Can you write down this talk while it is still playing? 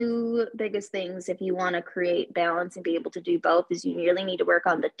two biggest things if you want to create balance and be able to do both is you really need to work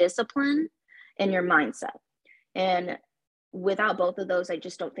on the discipline and your mindset. And without both of those, I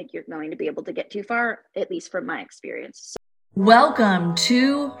just don't think you're going to be able to get too far, at least from my experience. Welcome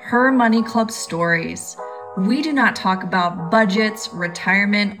to Her Money Club Stories. We do not talk about budgets,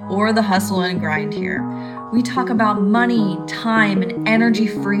 retirement, or the hustle and grind here. We talk about money, time, and energy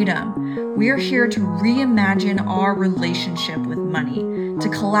freedom. We are here to reimagine our relationship with money, to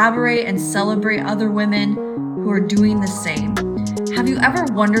collaborate and celebrate other women who are doing the same. Have you ever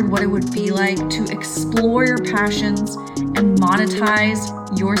wondered what it would be like to explore your passions and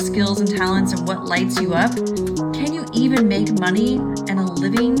monetize your skills and talents and what lights you up? Can you even make money and a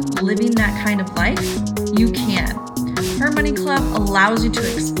living that kind of life? You can. Her Money Club allows you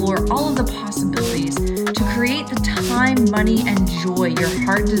to explore all of the possibilities to create the time, money, and joy your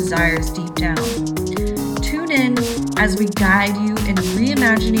heart desires deep down. Tune in as we guide you in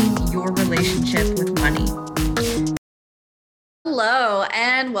reimagining your relationship with money. Hello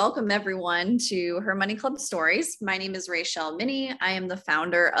and welcome everyone to Her Money Club Stories. My name is Rachel Minnie. I am the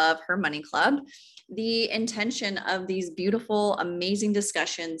founder of Her Money Club. The intention of these beautiful, amazing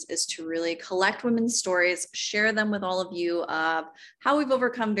discussions is to really collect women's stories, share them with all of you of how we've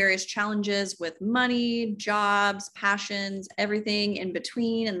overcome various challenges with money, jobs, passions, everything in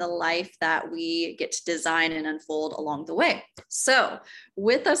between, and the life that we get to design and unfold along the way. So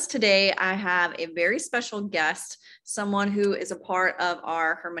with us today, I have a very special guest, someone who is a part of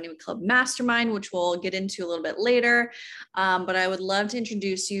our Her Money Club Mastermind, which we'll get into a little bit later. But I would love to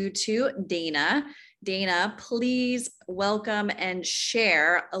introduce you to Dana. Dana, please welcome and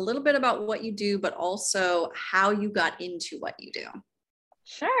share a little bit about what you do, but also how you got into what you do.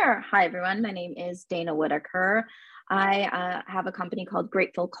 Sure. Hi, everyone. My name is Dana Whitaker. I have a company called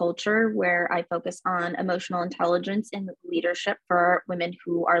Grateful Culture, where I focus on emotional intelligence and leadership for women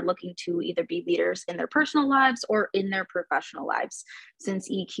who are looking to either be leaders in their personal lives or in their professional lives, since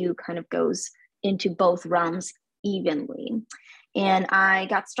EQ kind of goes into both realms evenly. And I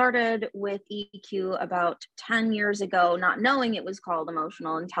got started with EQ about 10 years ago, not knowing it was called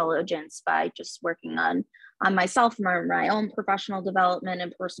emotional intelligence, by just working on myself, my own professional development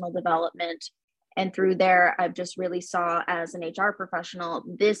and personal development. And through there, I've just really saw as an HR professional,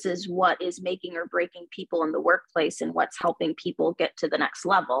 this is what is making or breaking people in the workplace and what's helping people get to the next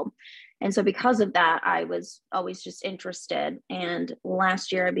level. And so because of that, I was always just interested. And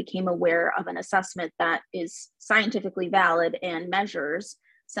last year, I became aware of an assessment that is scientifically valid and measures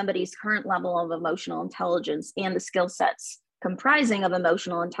somebody's current level of emotional intelligence and the skill sets comprising of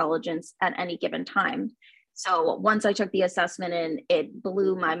emotional intelligence at any given time. So once I took the assessment in, it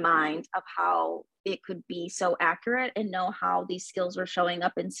blew my mind of how it could be so accurate and know how these skills were showing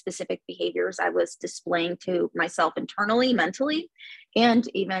up in specific behaviors I was displaying to myself internally, mentally, and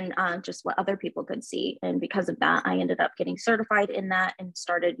even just what other people could see. And because of that, I ended up getting certified in that and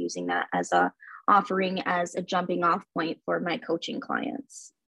started using that as a offering as a jumping off point for my coaching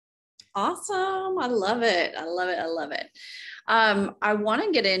clients. Awesome. I love it. I love it. I love it. I want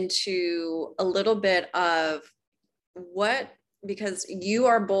to get into a little bit of because you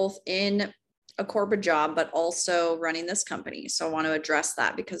are both in a corporate job, but also running this company. So I want to address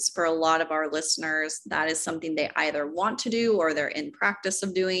that because for a lot of our listeners, that is something they either want to do or they're in practice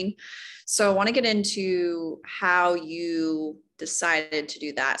of doing. So I want to get into how you decided to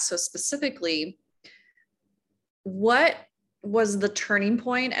do that. So specifically, what was the turning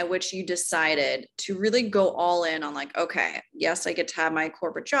point at which you decided to really go all in on like, okay, yes, I get to have my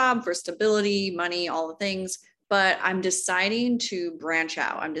corporate job for stability, money, all the things, but I'm deciding to branch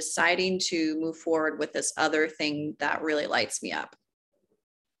out. I'm deciding to move forward with this other thing that really lights me up.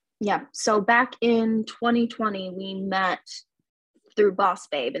 Yeah. So back in 2020, we met through Boss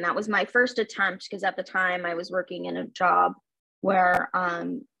Babe, and that was my first attempt because at the time I was working in a job where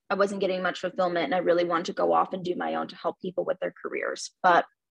I wasn't getting much fulfillment and I really wanted to go off and do my own to help people with their careers. But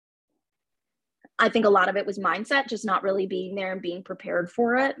I think a lot of it was mindset, just not really being there and being prepared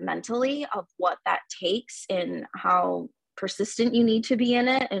for it mentally of what that takes and how persistent you need to be in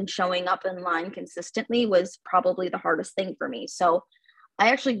it, and showing up in line consistently was probably the hardest thing for me. So I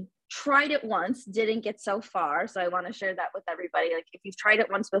actually tried it once, didn't get so far. So I want to share that with everybody. Like if you've tried it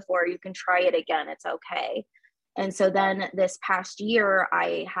once before, you can try it again. It's okay. And so then this past year,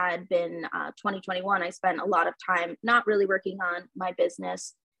 I had been 2021, I spent a lot of time not really working on my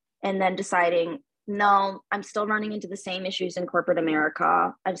business and then deciding, no, I'm still running into the same issues in corporate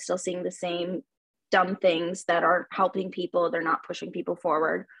America. I'm still seeing the same dumb things that aren't helping people. They're not pushing people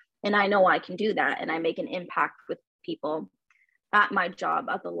forward. And I know I can do that. And I make an impact with people at my job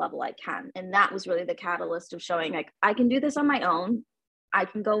at the level I can. And that was really the catalyst of showing like, I can do this on my own. I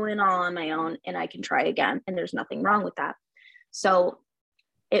can go in all on my own and I can try again. And there's nothing wrong with that. So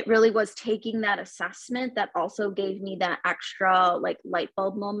it really was taking that assessment that also gave me that extra like light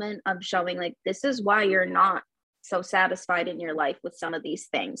bulb moment of showing like, this is why you're not so satisfied in your life with some of these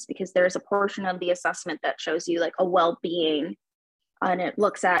things, because there's a portion of the assessment that shows you like a well-being, and it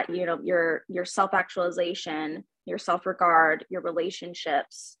looks at, you know, your self-actualization, your self-regard, your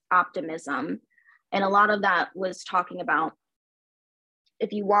relationships, optimism. And a lot of that was talking about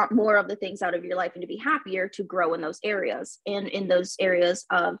if you want more of the things out of your life and to be happier, to grow in those areas. And in those areas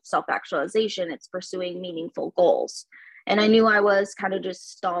of self-actualization, it's pursuing meaningful goals. And I knew I was kind of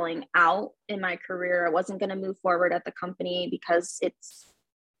just stalling out in my career. I wasn't going to move forward at the company because it's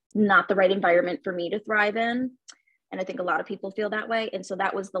not the right environment for me to thrive in. And I think a lot of people feel that way. And so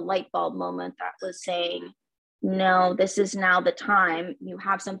that was the light bulb moment that was saying, no, this is now the time. You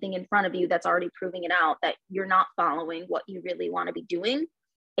have something in front of you that's already proving it out that you're not following what you really want to be doing.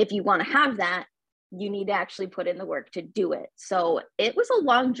 If you want to have that, you need to actually put in the work to do it. So it was a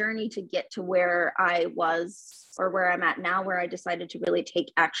long journey to get to where I was, or where I'm at now, where I decided to really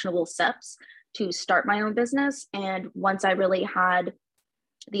take actionable steps to start my own business. And once I really had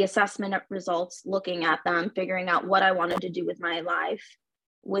the assessment results, looking at them, figuring out what I wanted to do with my life,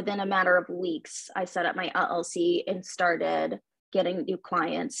 within a matter of weeks, I set up my LLC and started getting new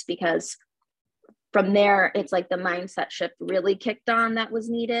clients, because from there, it's like the mindset shift really kicked on that was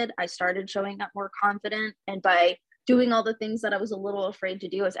needed. I started showing up more confident. And by doing all the things that I was a little afraid to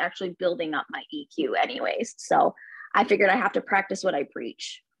do, is actually building up my EQ anyways. So I figured I have to practice what I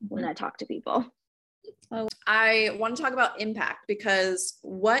preach when I talk to people. I want to talk about impact, because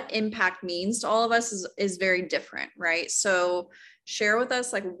what impact means to all of us is very different, right? So share with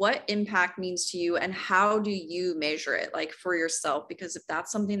us like what impact means to you and how do you measure it like for yourself? Because if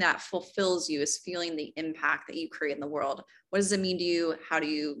that's something that fulfills you, is feeling the impact that you create in the world, what does it mean to you? How do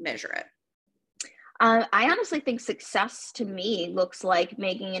you measure it? I honestly think success to me looks like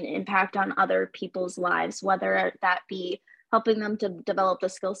making an impact on other people's lives, whether that be helping them to develop the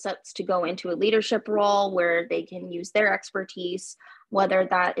skill sets to go into a leadership role where they can use their expertise, whether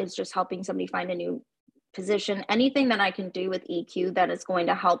that is just helping somebody find a new position, anything that I can do with EQ that is going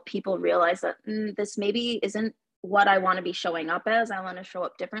to help people realize that this maybe isn't what I want to be showing up as. I want to show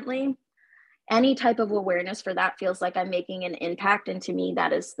up differently. Any type of awareness for that feels like I'm making an impact. And to me,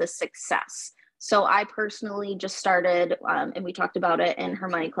 that is the success. So I personally just started, and we talked about it in Her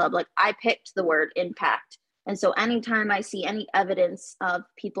Money Club, like I picked the word impact. And so anytime I see any evidence of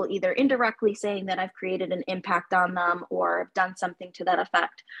people either indirectly saying that I've created an impact on them or done something to that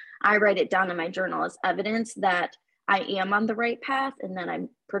effect, I write it down in my journal as evidence that I am on the right path and that I'm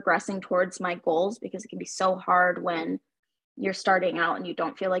progressing towards my goals, because it can be so hard when you're starting out and you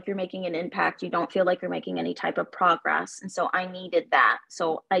don't feel like you're making an impact. You don't feel like you're making any type of progress. And so I needed that.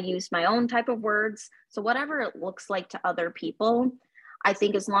 So I used my own type of words. So whatever it looks like to other people, I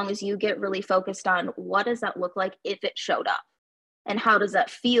think as long as you get really focused on what does that look like if it showed up, and how does that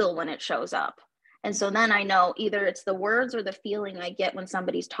feel when it shows up? And so then I know either it's the words or the feeling I get when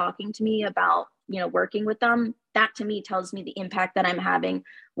somebody's talking to me about, working with them. That to me tells me the impact that I'm having,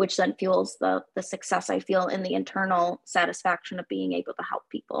 which then fuels the success I feel in the internal satisfaction of being able to help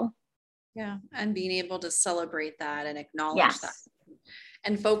people. Yeah. And being able to celebrate that and acknowledge that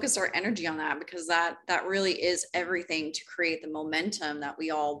and focus our energy on that, because that really is everything to create the momentum that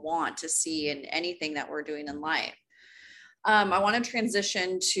we all want to see in anything that we're doing in life. I want to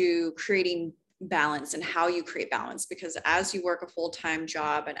transition to creating balance and how you create balance, because as you work a full-time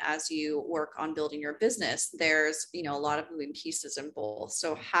job and as you work on building your business, there's, a lot of moving pieces in both.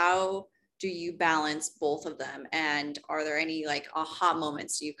 So how do you balance both of them? And are there any like aha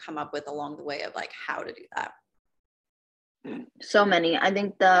moments you come up with along the way of like how to do that? So many. I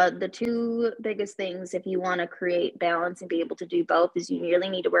think the two biggest things, if you want to create balance and be able to do both, is you really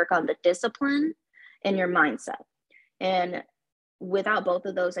need to work on the discipline and your mindset. And without both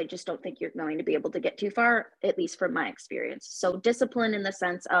of those, I just don't think you're going to be able to get too far, at least from my experience. So discipline in the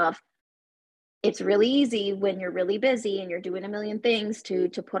sense of, it's really easy when you're really busy and you're doing a million things to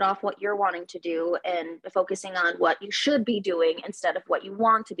put off what you're wanting to do and focusing on what you should be doing instead of what you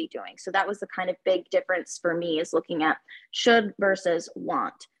want to be doing. So that was the kind of big difference for me, is looking at should versus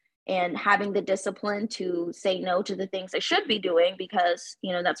want, and having the discipline to say no to the things I should be doing because,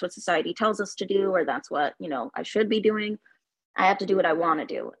 that's what society tells us to do, or that's what, I should be doing. I have to do what I want to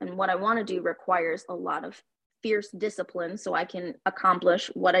do. And what I want to do requires a lot of fierce discipline so I can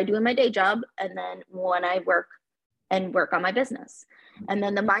accomplish what I do in my day job. And then when I work on my business. And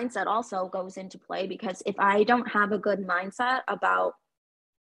then the mindset also goes into play, because if I don't have a good mindset about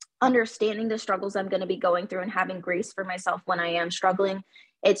understanding the struggles I'm going to be going through and having grace for myself when I am struggling.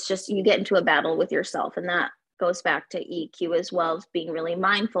 It's just, you get into a battle with yourself, and that goes back to EQ as well, as being really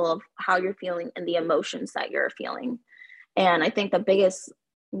mindful of how you're feeling and the emotions that you're feeling. And I think the biggest,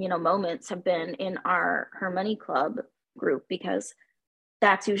 moments have been in our Her Money Club group, because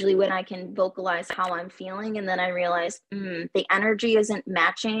that's usually when I can vocalize how I'm feeling. And then I realize the energy isn't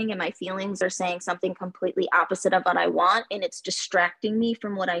matching and my feelings are saying something completely opposite of what I want. And it's distracting me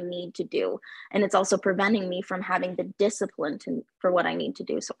from what I need to do. And it's also preventing me from having the discipline for what I need to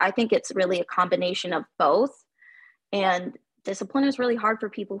do. So I think it's really a combination of both. And discipline is really hard for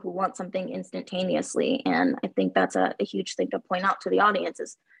people who want something instantaneously. And I think that's a huge thing to point out to the audience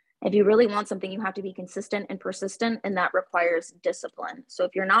is, if you really want something, you have to be consistent and persistent, and that requires discipline. So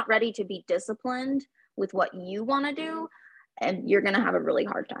if you're not ready to be disciplined with what you want to do, and you're going to have a really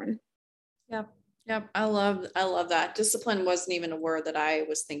hard time. Yep. Yep. I love that. Discipline wasn't even a word that I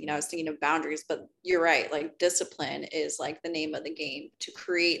was thinking. I was thinking of boundaries, but you're right. Like, discipline is like the name of the game to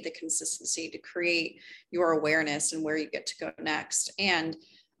create the consistency, to create your awareness and where you get to go next. And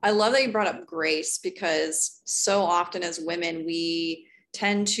I love that you brought up grace, because so often as women, we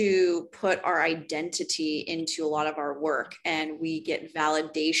tend to put our identity into a lot of our work, and we get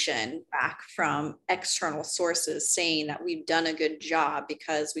validation back from external sources saying that we've done a good job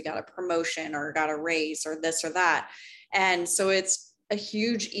because we got a promotion or got a raise or this or that. And so it's a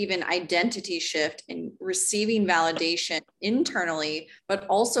huge even identity shift in receiving validation internally, but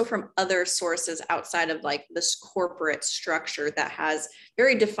also from other sources outside of like this corporate structure that has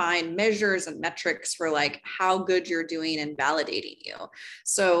very defined measures and metrics for like how good you're doing and validating you.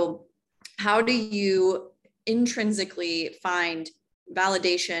 So how do you intrinsically find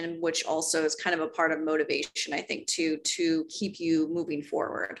validation, which also is kind of a part of motivation, I think, to keep you moving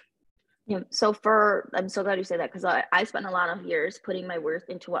forward? Yeah. So I'm so glad you say that, because I spent a lot of years putting my worth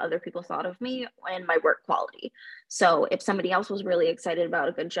into what other people thought of me and my work quality. So if somebody else was really excited about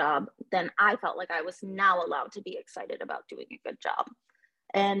a good job, then I felt like I was now allowed to be excited about doing a good job.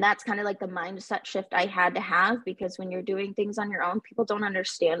 And that's kind of like the mindset shift I had to have, because when you're doing things on your own, people don't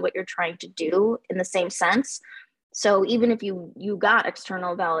understand what you're trying to do in the same sense. So even if you got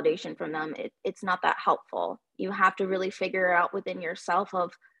external validation from them, it's not that helpful. You have to really figure out within yourself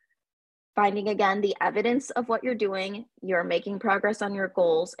of finding again the evidence of what you're doing, you're making progress on your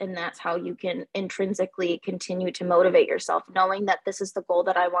goals, and that's how you can intrinsically continue to motivate yourself. Knowing that this is the goal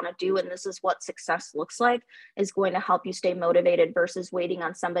that I want to do and this is what success looks like is going to help you stay motivated, versus waiting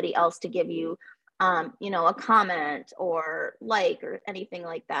on somebody else to give you a comment or like or anything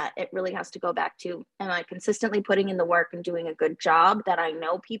like that. It really has to go back to, am I consistently putting in the work and doing a good job that I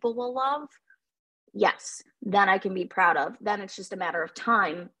know people will love? Yes, then I can be proud of. Then it's just a matter of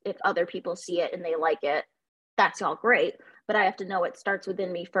time. If other people see it and they like it, that's all great. But I have to know it starts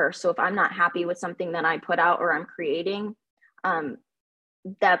within me first. So if I'm not happy with something that I put out or I'm creating,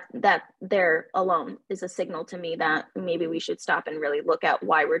 that there alone is a signal to me that maybe we should stop and really look at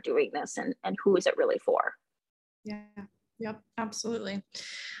why we're doing this and who is it really for. Yeah. Yep, absolutely.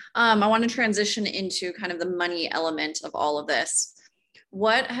 I want to transition into kind of the money element of all of this.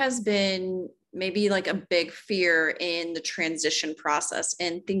 What has been maybe like a big fear in the transition process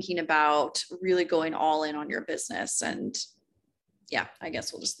and thinking about really going all in on your business? And yeah, I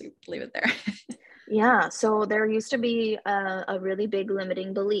guess we'll just leave it there. Yeah. So there used to be a really big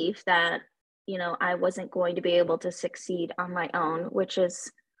limiting belief that, I wasn't going to be able to succeed on my own, which is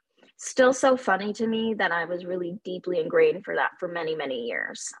still so funny to me that I was really deeply ingrained for that for many, many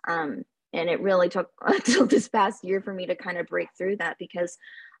years. And it really took until this past year for me to kind of break through that, because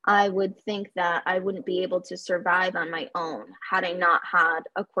I would think that I wouldn't be able to survive on my own had I not had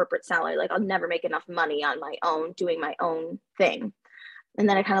a corporate salary. Like, I'll never make enough money on my own doing my own thing. And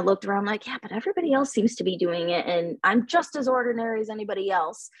then I kind of looked around like, yeah, but everybody else seems to be doing it. And I'm just as ordinary as anybody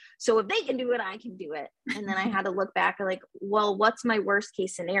else. So if they can do it, I can do it. And then I had to look back like, well, what's my worst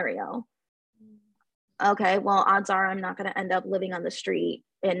case scenario? Okay, well, odds are I'm not going to end up living on the street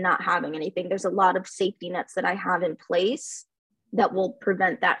and not having anything. There's a lot of safety nets that I have in place that will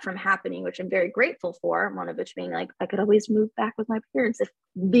prevent that from happening, which I'm very grateful for. One of which being like, I could always move back with my parents if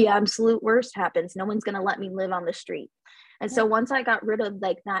the absolute worst happens. No one's going to let me live on the street. And so once I got rid of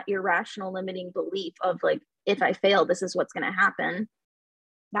like that irrational limiting belief of like, if I fail, this is what's going to happen.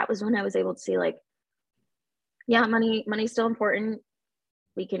 That was when I was able to see like, yeah, money's still important.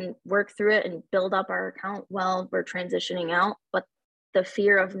 We can work through it and build up our account while we're transitioning out. But the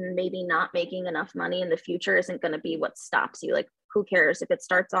fear of maybe not making enough money in the future isn't going to be what stops you. Like, who cares if it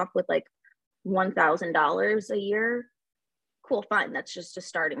starts off with like $1,000 a year? cool, fine. That's just a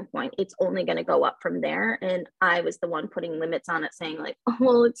starting point. It's only going to go up from there. And I was the one putting limits on it, saying like, oh,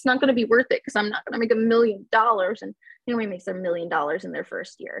 well, it's not going to be worth it because I'm not going to make $1 million. And nobody makes $1 million in their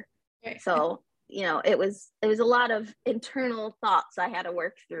first year. Okay. So, it was a lot of internal thoughts I had to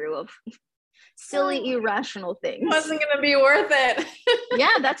work through of silly, irrational things. Wasn't going to be worth it.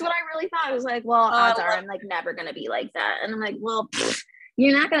 Yeah, that's what I really thought. I was like, well, odds are I'm like never going to be like that. And I'm like, well,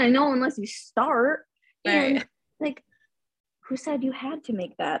 you're not going to know unless you start. Right. And like, who said you had to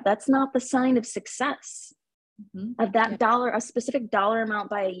make that? That's not the sign of success. Of that dollar, a specific dollar amount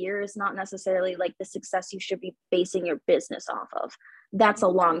by a year is not necessarily like the success you should be basing your business off of. That's a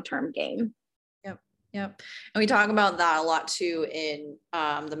long-term game. Yep. And we talk about that a lot too in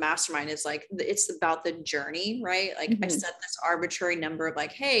the mastermind. Is like, it's about the journey, right? Like I set this arbitrary number of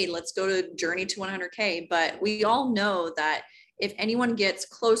like, hey, let's go to journey to 100K. But we all know that if anyone gets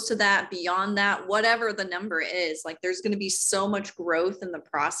close to that, beyond that, whatever the number is, like there's going to be so much growth in the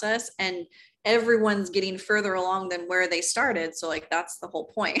process, and everyone's getting further along than where they started. So like, that's the whole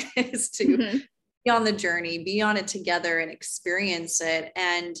point, is to be on the journey, be on it together and experience it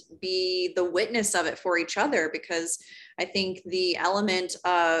and be the witness of it for each other. Because I think the element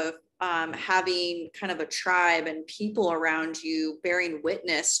of having kind of a tribe and people around you bearing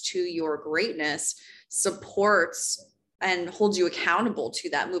witness to your greatness supports and holds you accountable to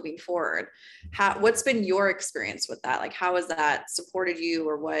that moving forward. What's been your experience with that? Like, how has that supported you,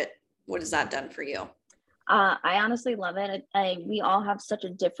 or what has that done for you? I honestly love it. We all have such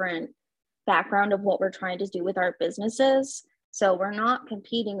a different background of what we're trying to do with our businesses. So we're not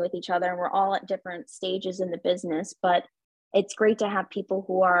competing with each other, and we're all at different stages in the business, but it's great to have people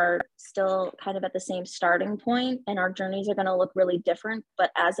who are still kind of at the same starting point, and our journeys are going to look really different.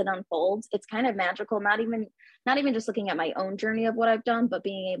 But as it unfolds, it's kind of magical. Not even just looking at my own journey of what I've done, but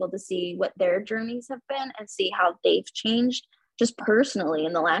being able to see what their journeys have been and see how they've changed just personally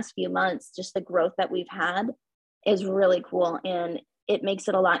in the last few months. Just the growth that we've had is really cool. And it makes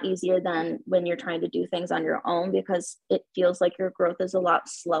it a lot easier than when you're trying to do things on your own, because it feels like your growth is a lot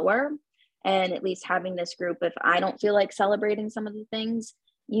slower. And at least having this group, if I don't feel like celebrating some of the things,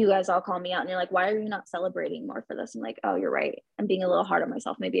 you guys all call me out and you're like, why are you not celebrating more for this? I'm like, oh, you're right. I'm being a little hard on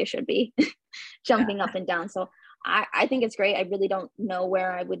myself. Maybe I should be jumping up and down. So I think it's great. I really don't know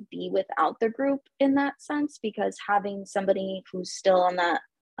where I would be without the group in that sense, because having somebody who's still on that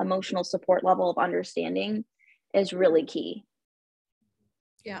emotional support level of understanding is really key.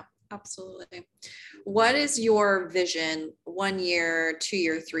 Yeah, absolutely. What is your vision 1 year, 2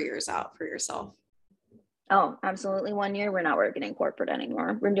 year, 3 years out for yourself? Oh, absolutely. 1 year, we're not working in corporate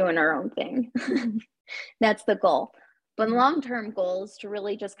anymore. We're doing our own thing. That's the goal. But long-term goals to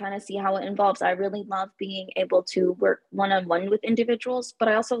really just kind of see how it involves. I really love being able to work one-on-one with individuals, but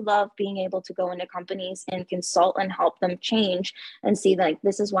I also love being able to go into companies and consult and help them change and see like,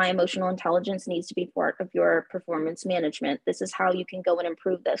 this is why emotional intelligence needs to be part of your performance management. This is how you can go and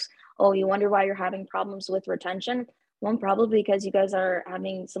improve this. Oh, you wonder why you're having problems with retention? Well, probably because you guys are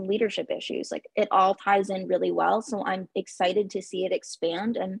having some leadership issues. Like, it all ties in really well. So I'm excited to see it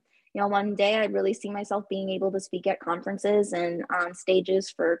expand. And one day I really see myself being able to speak at conferences and on stages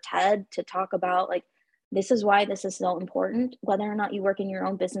for TED to talk about like, this is why this is so important. Whether or not you work in your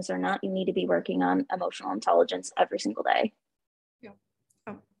own business or not, you need to be working on emotional intelligence every single day. Yeah.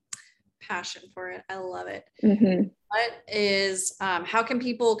 Oh, passion for it. I love it. Mm-hmm. What is, how can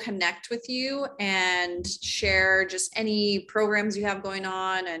people connect with you and share just any programs you have going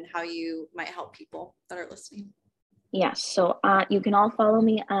on and how you might help people that are listening? Yes. So you can all follow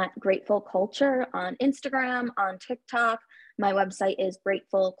me at Grateful Culture on Instagram, on TikTok. My website is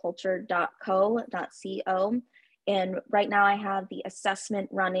gratefulculture.co. And right now I have the assessment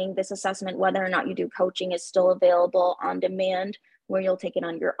running. This assessment, whether or not you do coaching, is still available on demand, where you'll take it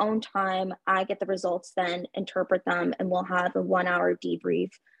on your own time. I get the results, then interpret them, and we'll have a 1 hour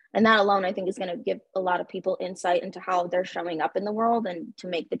debrief. And that alone, I think, is going to give a lot of people insight into how they're showing up in the world and to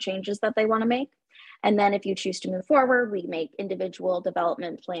make the changes that they want to make. And then if you choose to move forward, we make individual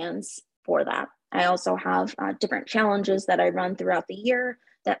development plans for that. I also have different challenges that I run throughout the year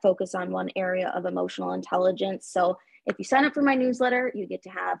that focus on one area of emotional intelligence. So if you sign up for my newsletter, you get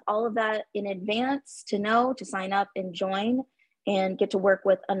to have all of that in advance to know, to sign up and join, and get to work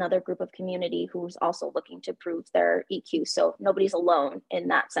with another group of community who's also looking to prove their EQ. So nobody's alone in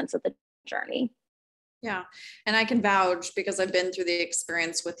that sense of the journey. Yeah. And I can vouch because I've been through the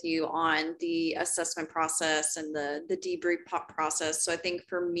experience with you on the assessment process and the debrief process. So I think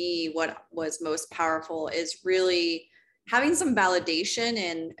for me, what was most powerful is really having some validation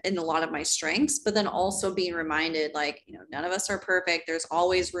in a lot of my strengths, but then also being reminded, like, you know, none of us are perfect. There's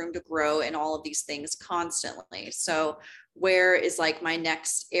always room to grow in all of these things constantly. So where is like my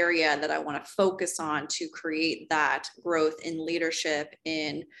next area that I want to focus on to create that growth in leadership,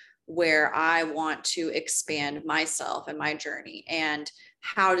 in where I want to expand myself and my journey? And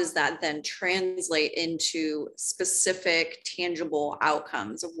how does that then translate into specific tangible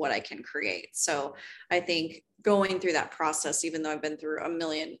outcomes of what I can create? So I think going through that process, even though I've been through a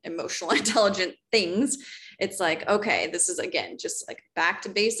million emotional intelligent things, it's like, okay, this is, again, just like back to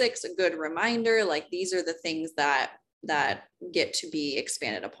basics, a good reminder, like these are the things that get to be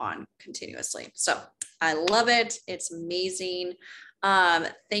expanded upon continuously. So I love it. It's amazing.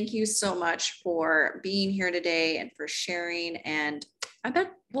 Thank you so much for being here today and for sharing. And I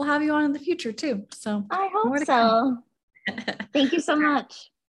bet we'll have you on in the future too. So I hope so. Thank you so much.